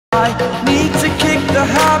I need to kick the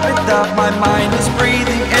habit that my mind is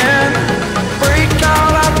breathing in. Break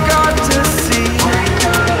out, I've got to see.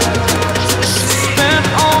 Spent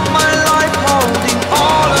all my life holding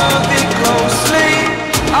all of it closely.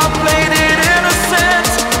 I played it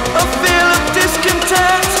innocent, a feel of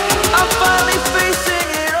discontent. I'm finally facing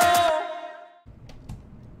it all.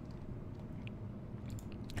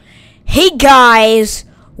 Hey guys,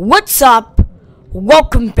 what's up?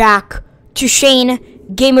 Welcome back to Shane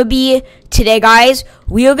Gamer B. Today, guys,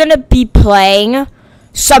 we are gonna be playing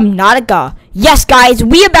Subnautica. Yes, guys,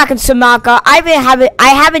 we are back in Subnautica. I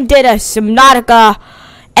haven't did a Subnautica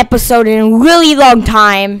episode in a really long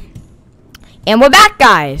time, and we're back,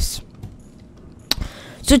 guys.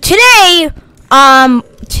 So today,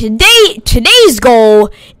 today's goal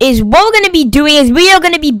is what we're gonna be doing is we are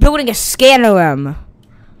gonna be building a scanner room,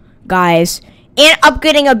 guys, and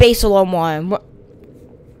upgrading our base a little more.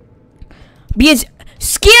 Because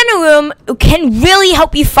scanner room can really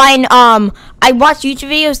help you find I watch YouTube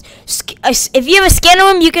videos. If you have a scanner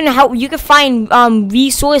room, you can find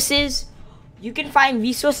resources. You can find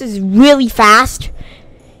resources really fast.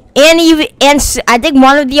 And I think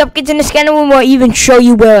one of the upgrades in the scanner room will even show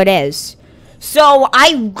you where it is. So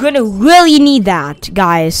I'm gonna really need that,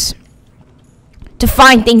 guys, to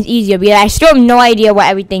find things easier, because I still have no idea what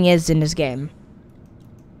everything is in this game.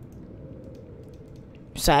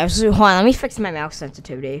 So hold on, let me fix my mouse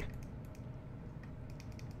sensitivity.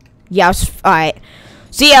 Yeah, alright.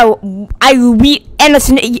 So yeah, and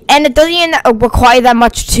it doesn't even require that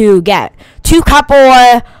much to get. 2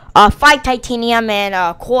 copper, 5 titanium, and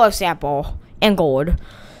a core sample and gold.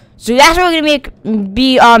 So that's what we're gonna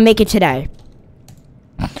be making today.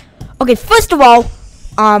 Okay, first of all,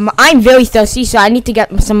 I'm very thirsty, so I need to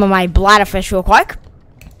get some of my bladder fish real quick.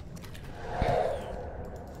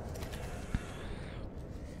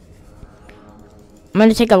 I'm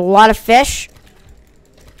gonna take a lot of fish.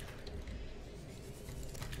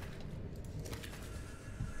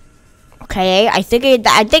 Okay, I think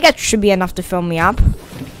that should be enough to fill me up.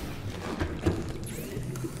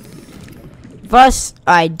 First,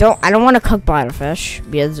 I don't want to cook bladder fish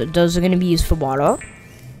because those are gonna be used for water.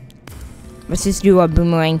 Let's just do a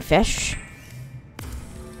boomerang fish.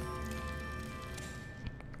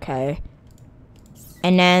 Okay,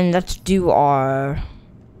 and then let's do our.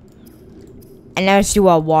 And now let's do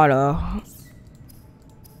our water.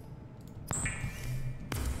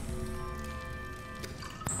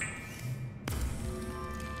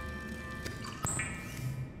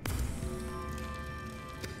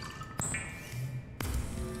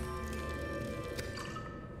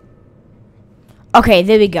 Okay,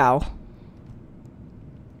 there we go.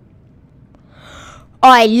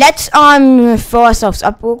 Alright, let's fill ourselves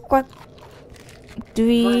up real quick.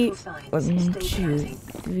 1, 2,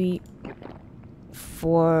 3,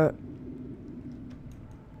 4,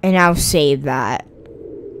 and I'll save that.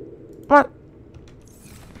 What?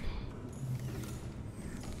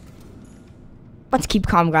 Let's keep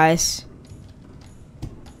calm, guys.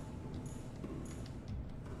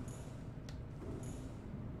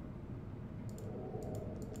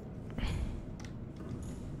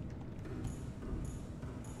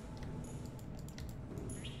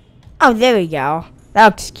 Oh, there we go. That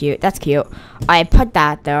looks cute. That's cute. I put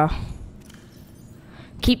that there.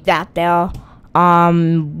 Keep that there.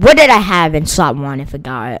 What did I have in slot 1? I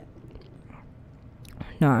forgot it.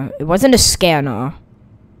 No, it wasn't a scanner.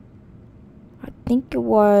 I think it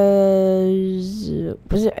was it?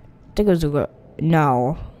 I think it was a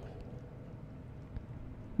no.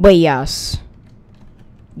 Wait, yes.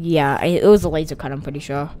 Yeah, it was a laser cut, I'm pretty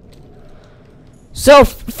sure. So,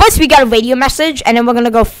 first we got a radio message, and then we're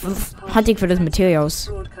gonna go hunting for those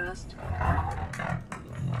materials.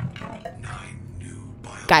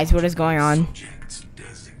 Guys, what is going on?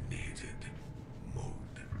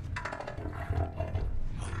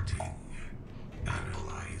 Hunting,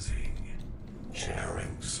 analyzing,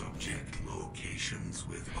 sharing subject locations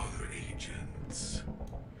with other agents.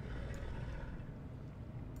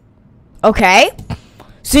 Okay.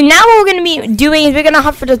 So now what we're gonna be doing is we're gonna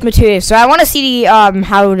hunt for those materials. So I want to see how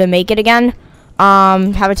to make it again.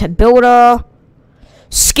 Habitat builder,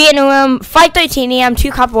 scanner room, 5 titanium, 2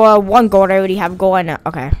 copper, 1 gold. I already have gold in it.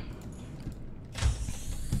 Okay.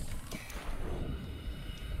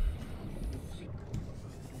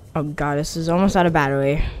 Oh god, this is almost out of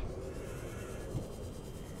battery.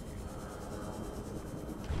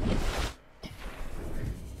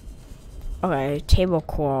 Okay, table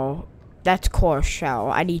coral. That's coral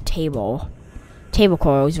shell. I need table. Table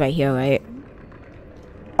coral is right here, right?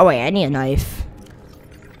 Oh wait, I need a knife.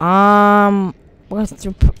 Let's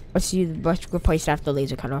replace that with the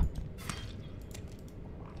laser cutter.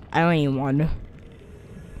 I don't need one.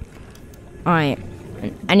 Alright.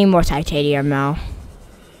 I need more titanium now.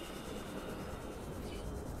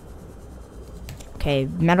 Okay,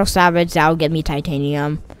 metal salvage, that'll get me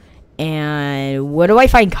titanium. And where do I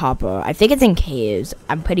find copper? I think it's in caves.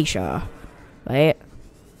 I'm pretty sure. Right?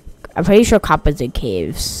 I'm pretty sure copper's in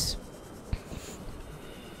caves.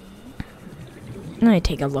 Let me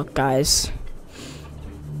take a look, guys.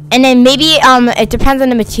 And then maybe it depends on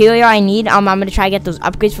the material I need. I'm gonna try to get those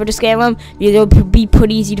upgrades for the scale room. It'll be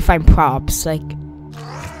pretty easy to find props. Like,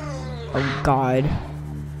 oh god.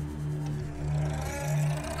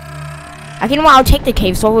 I think I'll take the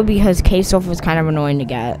cave sulfur because cave sulfur is kind of annoying to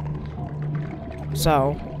get.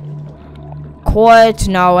 So, quartz.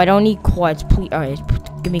 No, I don't need quartz. Please, alright,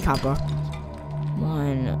 give me copper.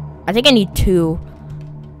 One. I think I need two.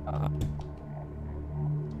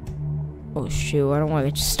 Oh shoot, I don't want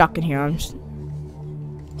to get stuck in here.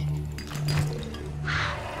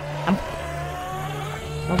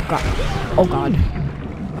 Oh god. Oh god.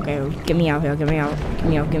 Okay, get me out here, get me out. Get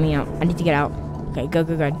me out, get me out. I need to get out. Okay, good,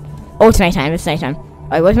 good, good. Oh, it's nighttime, it's nighttime.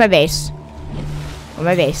 Alright, where's my base? Where's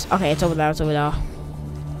my base? Okay, it's over there, it's over there.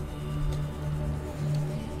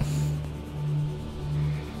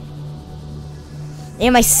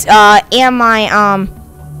 And my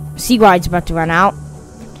sea guard's about to run out.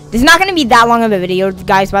 This is not gonna be that long of a video,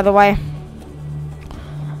 guys, by the way.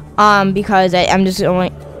 Because I'm just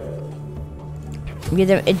only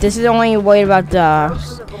this is only worried about the.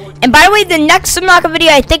 And by the way, the next Subnautica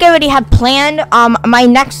video, I think I already have planned. My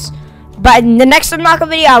next, but the next Subnautica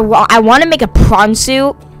video, I want to make a prawn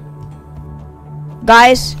suit,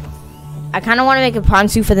 guys. I kind of want to make a prawn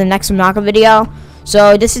suit for the next Subnautica video.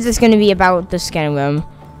 So this is just gonna be about the scanning room.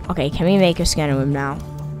 Okay, can we make a scanning room now?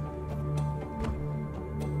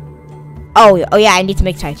 Oh yeah, I need to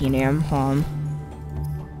make titanium.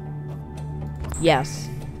 Yes.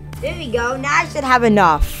 There we go. Now I should have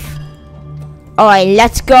enough. Alright,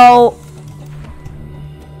 let's go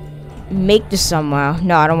make this somewhere.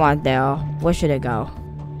 No, I don't want it there. Where should it go?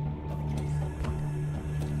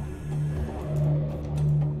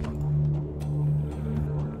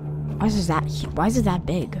 Why is it that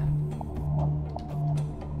big?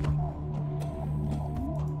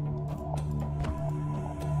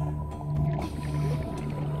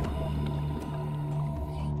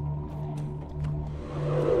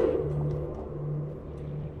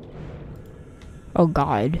 Oh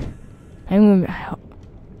god.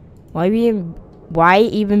 Why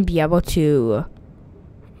even be able to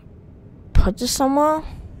put this somewhere?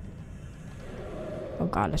 Oh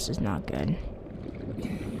god, this is not good.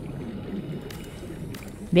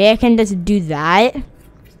 Maybe I can just do that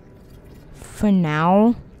for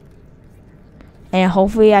now. And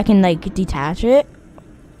hopefully I can like detach it.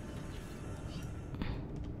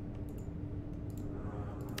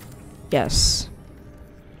 Yes.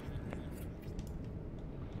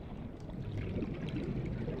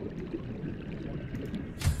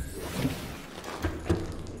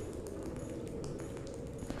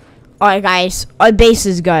 Alright guys, our base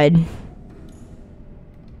is good.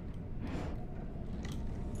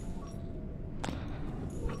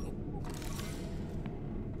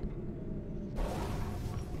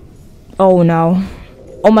 Oh no.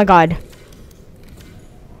 Oh my god.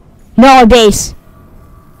 No, our base.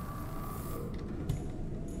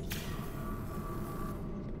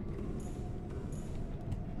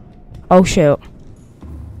 Oh shoot.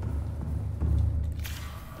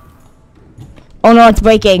 Oh no, it's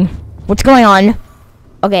breaking. What's going on?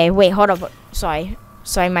 Okay, wait, hold up. Sorry,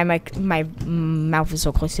 my mic, my mouth is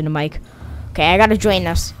so close to the mic. Okay, I gotta join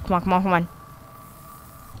this. Come on, come on, come on.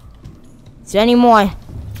 Is there any more?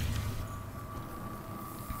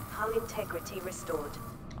 Hull integrity restored.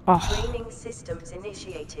 Oh. Training systems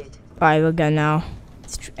initiated. Alright, we're good now.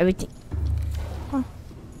 Everything. Huh.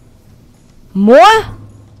 More?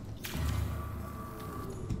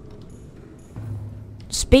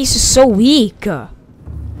 Space is so weak. Hull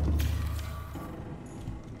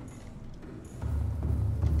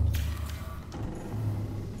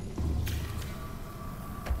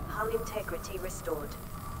integrity restored.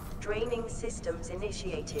 Draining systems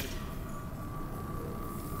initiated.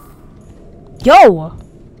 Yo!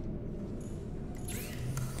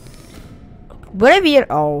 Would it be an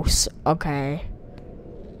okay.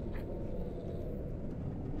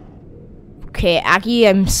 Okay,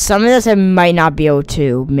 Aki, some of this I might not be able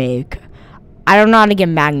to make. I don't know how to get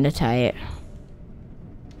magnetite.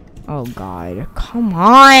 Oh god, come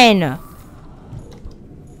on!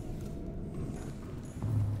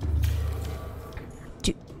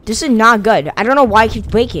 Dude, this is not good. I don't know why it keeps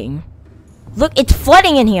breaking. Look, it's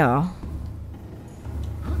flooding in here.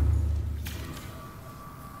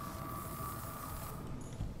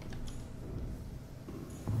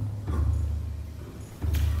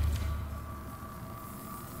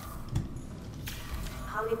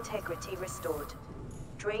 integrity restored.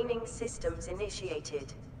 Draining systems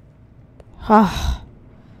initiated.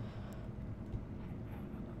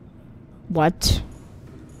 What?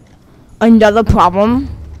 Another problem?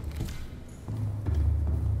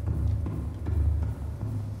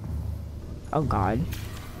 Oh god.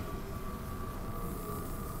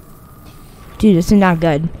 Dude, this is not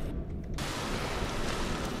good.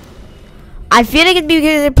 I feel like it's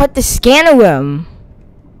because I put the scanner room.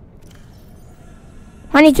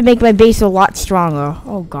 I need to make my base a lot stronger.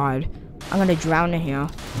 Oh god. I'm gonna drown in here.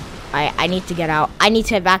 I need to get out. I need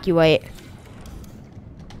to evacuate.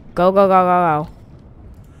 Go, go, go, go, go.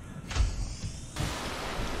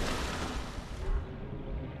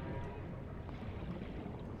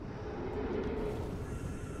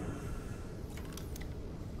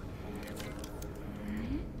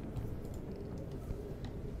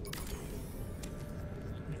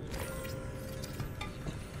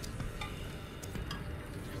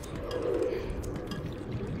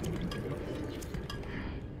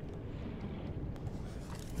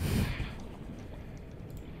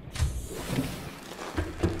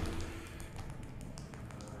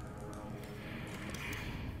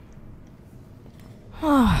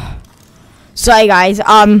 Sorry guys,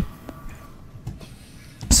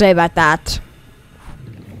 sorry about that.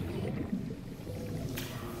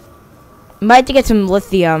 Might have to get some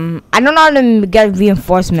lithium. I don't know how to get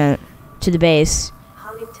reinforcement to the base.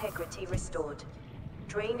 Hull integrity restored.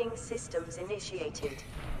 Draining systems initiated.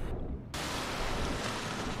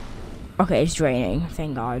 Okay, it's draining,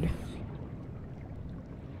 thank god.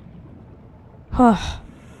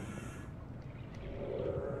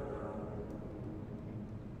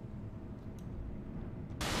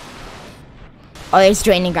 Oh, it's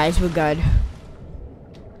draining, guys. We're good.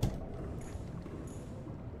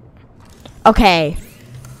 Okay.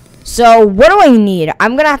 So, what do I need?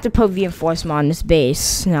 I'm gonna have to put reinforcement on this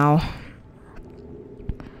base now.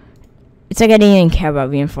 It's like I didn't even care about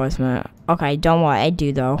reinforcement. Okay, don't worry. I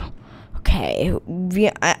do, though. Okay.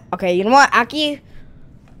 Okay, you know what, Aki?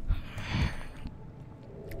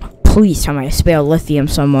 Please tell me I spare lithium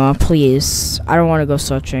somewhere. Please. I don't want to go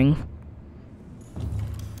searching.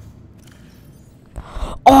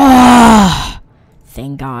 Oh,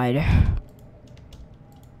 thank God. How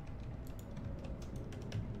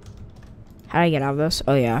do I get out of this?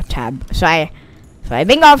 Oh yeah, tab. So I've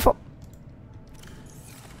been gone for.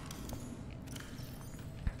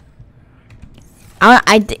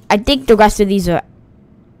 I think the rest of these are.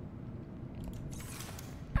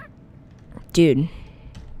 Dude.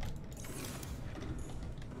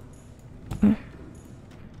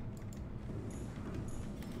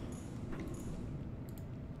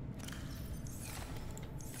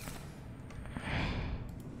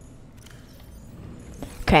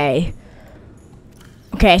 Okay.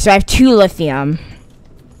 Okay, so I have 2 lithium.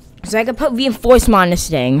 So I can put reinforcement on this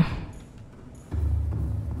thing.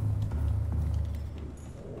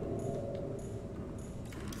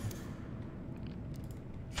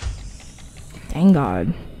 Thank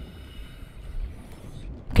God.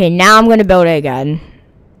 Okay, now I'm gonna build it again.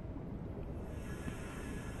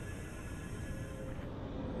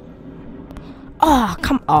 Oh,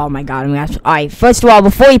 come. Oh my God. I'm gonna have to. Alright, first of all,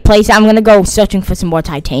 before we place it, I'm gonna go searching for some more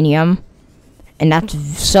titanium. And that's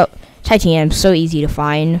so. Titanium's so easy to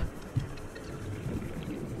find.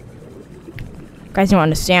 You guys don't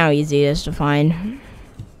understand how easy it is to find.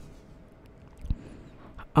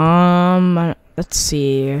 Let's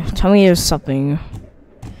see. Tell me there's something.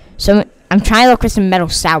 So, I'm trying to look for some metal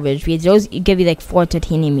salvage because those give you like 4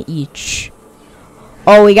 titanium each.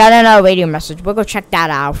 Oh, we got another radio message. We'll go check that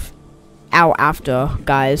out after,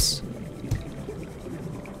 guys.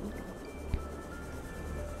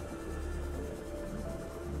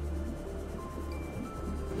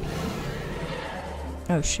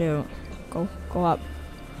 Oh shoot. Go up.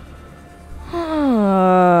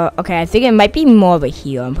 Okay, I think it might be more over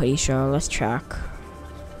here, I'm pretty sure. Let's check.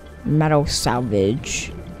 Metal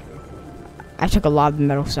salvage. I took a lot of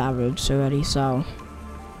metal salvage already, so.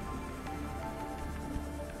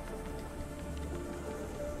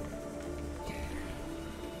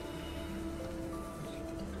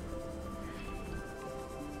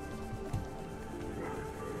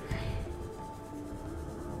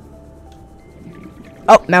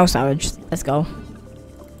 Oh, metal salvage. Let's go.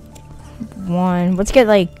 1. Let's get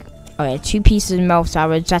like, okay, 2 pieces of metal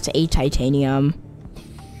salvage. That's 8 titanium.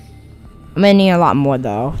 I'm gonna need a lot more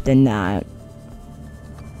though than that.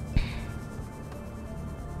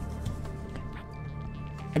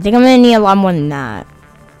 I think I'm gonna need a lot more than that.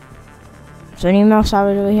 Is there any metal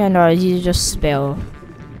salvage over here? No, these are just spill.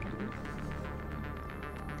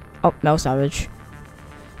 Oh, metal salvage.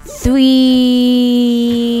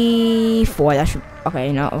 3, 4. That should.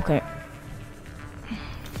 Okay, no, okay.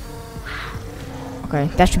 Okay,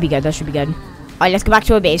 that should be good. That should be good. Alright, let's go back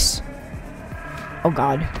to our base. Oh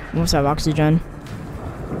god, we almost have oxygen.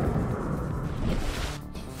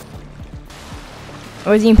 I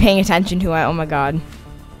wasn't even paying attention to it. Oh my god.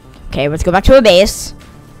 Okay, let's go back to our base.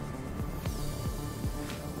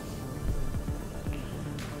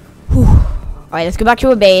 Whew. Alright, let's go back to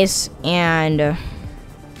our base and okay,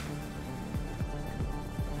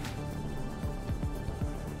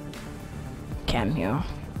 I'm here.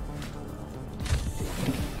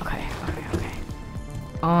 Okay.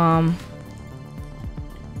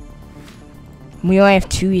 We only have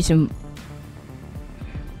 2 reasons.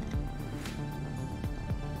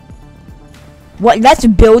 What? Let's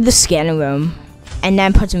build the scanner room and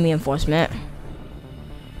then put some reinforcement.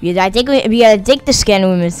 Because I think the scanner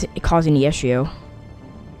room is causing the issue.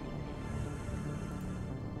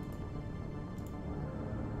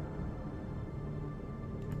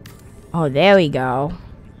 Oh, there we go.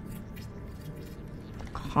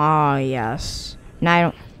 Oh, yes. Now I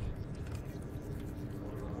don't.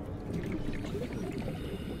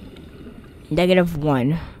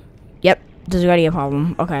 -1. Yep, there's already a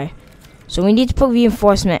problem. Okay. So we need to put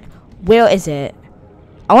reinforcement. Where is it?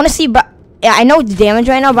 I want to see, but yeah, I know the damage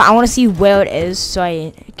right now, but I want to see where it is so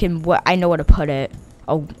I can. I know where to put it.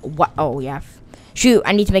 Oh, what? Oh, yeah. Shoot!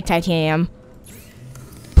 I need to make titanium.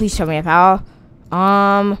 Please tell me a power.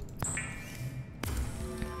 1.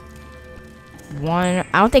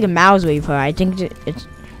 I don't think it matters where you put it. I think it's.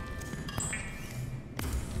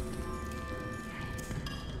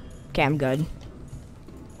 Okay, I'm good.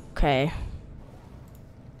 Okay.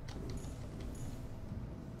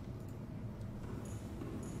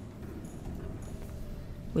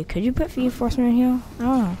 Wait, could you put reinforcement here? I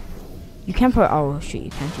don't know. You can put. Oh shoot,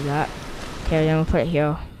 you can't do that. Okay, then we'll put it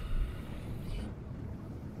here.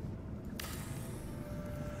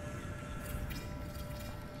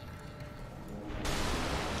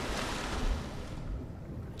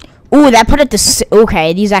 Ooh, that put it to.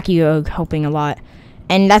 Okay, these actually are helping a lot.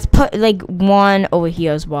 And let's put like 1 over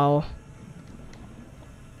here as well.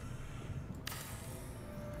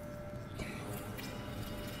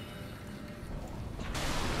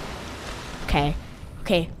 Okay.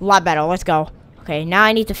 Okay, a lot better. Let's go. Okay, now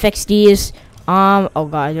I need to fix these. Oh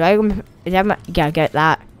god, is that my, yeah, get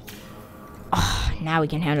that. Oh, now we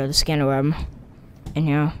can handle the scanner room. In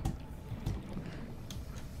here.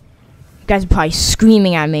 You guys are probably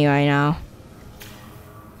screaming at me right now.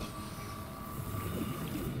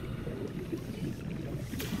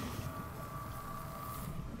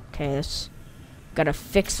 Okay, let's gotta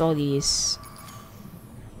fix all these.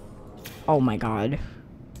 Oh my god.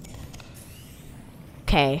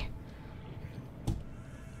 Okay.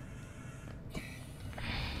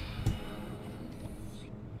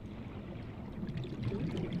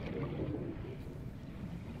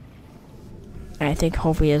 I think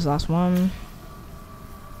hopefully his last one.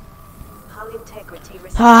 Hull integrity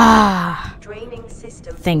draining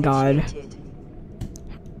system Thank God. initiated.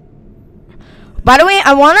 By the way,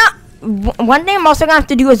 one thing I'm also gonna have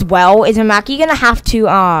to do as well is I'm actually gonna have to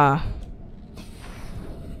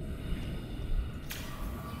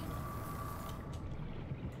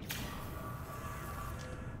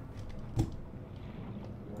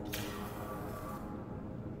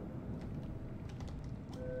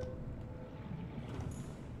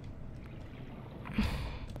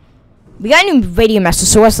we got a new radio message,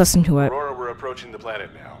 so let's listen to it. Aurora, we're approaching the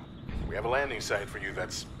planet now. We have a landing site for you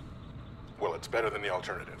that's... well, it's better than the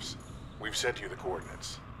alternatives. We've sent you the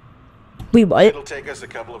coordinates. Wait, what? It'll take us a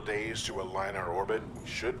couple of days to align our orbit. We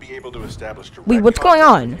should be able to establish direct Wait, what's going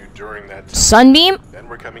contact on? with you during that time. Sunbeam? Then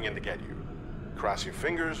we're coming in to get you. Cross your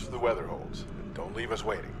fingers for the weather holds. And don't leave us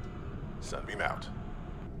waiting. Sunbeam out.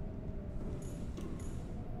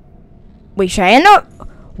 Wait, should I end up?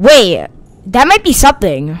 Wait, that might be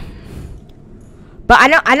something. But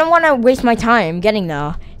I don't want to waste my time getting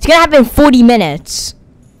there. It's gonna happen in 40 minutes.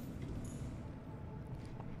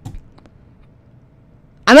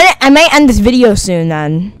 I might end this video soon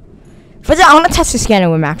then. First, I want to test the scanner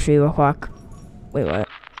room actually real quick. Wait, what?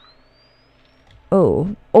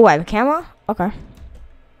 Oh, I have a camera? Okay.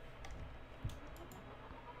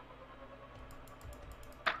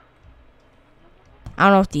 I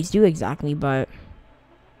don't know what these do exactly, but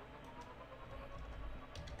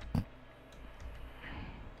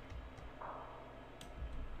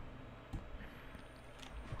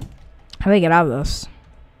how do I get out of this?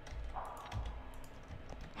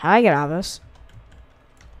 How do I get out of this?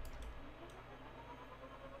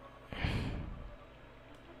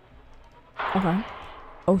 Okay.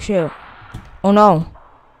 Oh shoot. Oh no.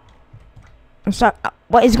 I'm sorry.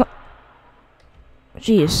 What is going?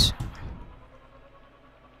 Jeez.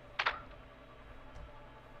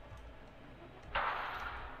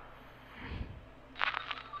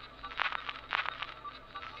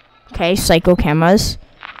 Okay, psycho cameras.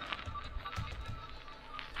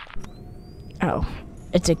 Oh,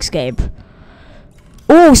 it's escape.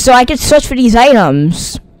 Ooh, so I can search for these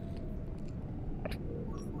items.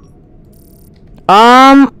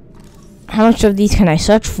 How much of these can I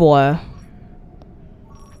search for?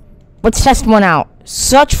 Let's test one out.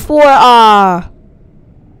 Search for, why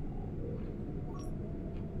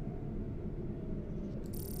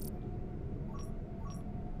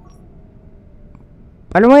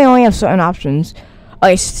do I only have certain options?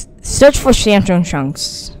 Okay, search for Samsung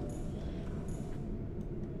chunks.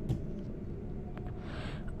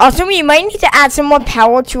 Also, we might need to add some more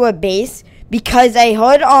power to our base because I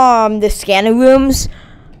heard the scanner rooms.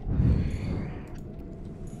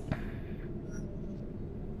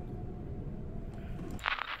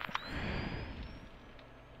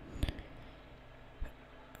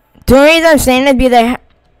 The only reason I'm saying that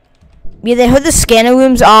because I heard the scanner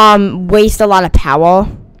rooms waste a lot of power.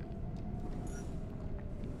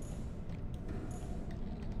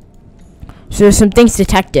 So there's some things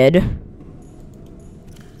detected.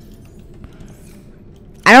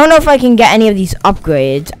 I don't know if I can get any of these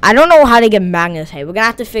upgrades. I don't know how to get magnetite. We're gonna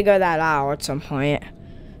have to figure that out at some point.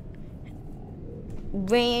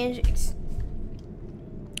 Range,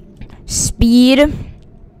 speed.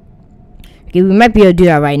 Okay, we might be able to do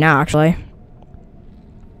that right now, actually.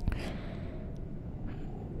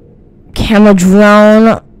 Camera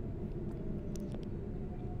drone.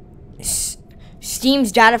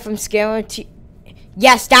 Steam's data from scanner to.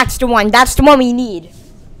 Yes, that's the one. That's the one we need.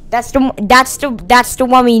 That's the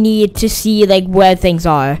one we need to see like where things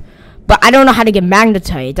are. But I don't know how to get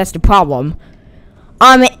magnetite. That's the problem.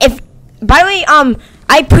 If by the way,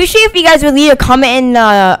 I appreciate if you guys would leave a comment in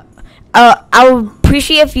the. I would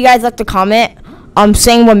appreciate if you guys left a comment.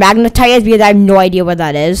 Saying what magnetite is because I have no idea what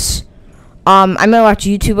that is. I might watch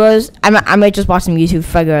YouTubers. I might just watch some YouTube to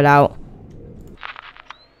figure it out.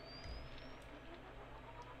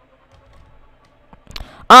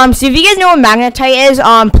 So if you guys know what magnetite is,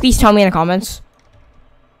 please tell me in the comments.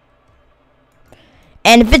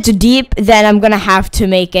 And if it's deep, then I'm gonna have to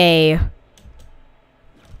make a.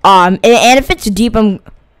 And if it's deep, wait,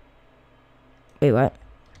 what?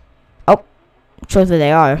 Oh, shows where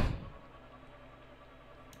they are.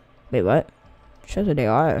 Wait, what? Shows where they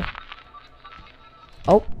are.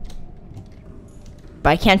 Oh. But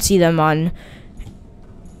I can't see them on.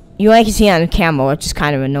 You only can see on the camera, which is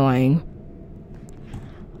kind of annoying.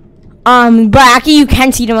 But actually you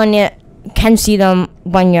can see them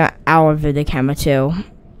when you're out of the camera too.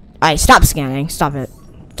 Alright, stop scanning. Stop it.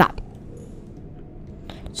 Stop.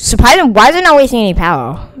 Surprising, why is it not wasting any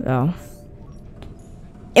power though?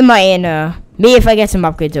 It might maybe if I get some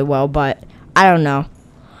upgrades it will, but I don't know.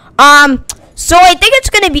 So I think it's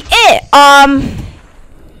gonna be it,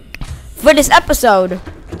 for this episode.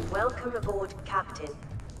 Welcome aboard, Captain.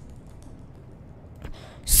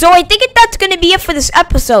 So I think that's gonna be it for this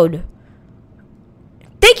episode.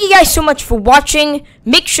 Thank you guys so much for watching.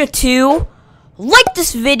 Make sure to like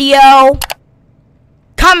this video,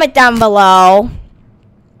 comment down below,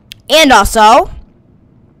 and also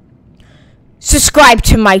subscribe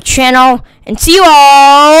to my channel. And see you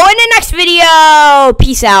all in the next video.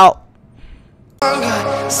 Peace out.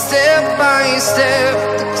 Step by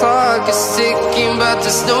step, the clock is ticking, but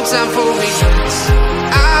there's no time for regrets.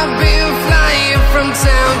 I've been flying from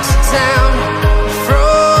town to town,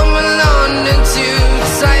 from London to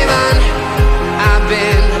Taiwan. I've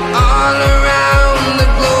been all around the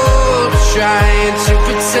globe, trying to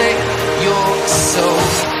protect your soul.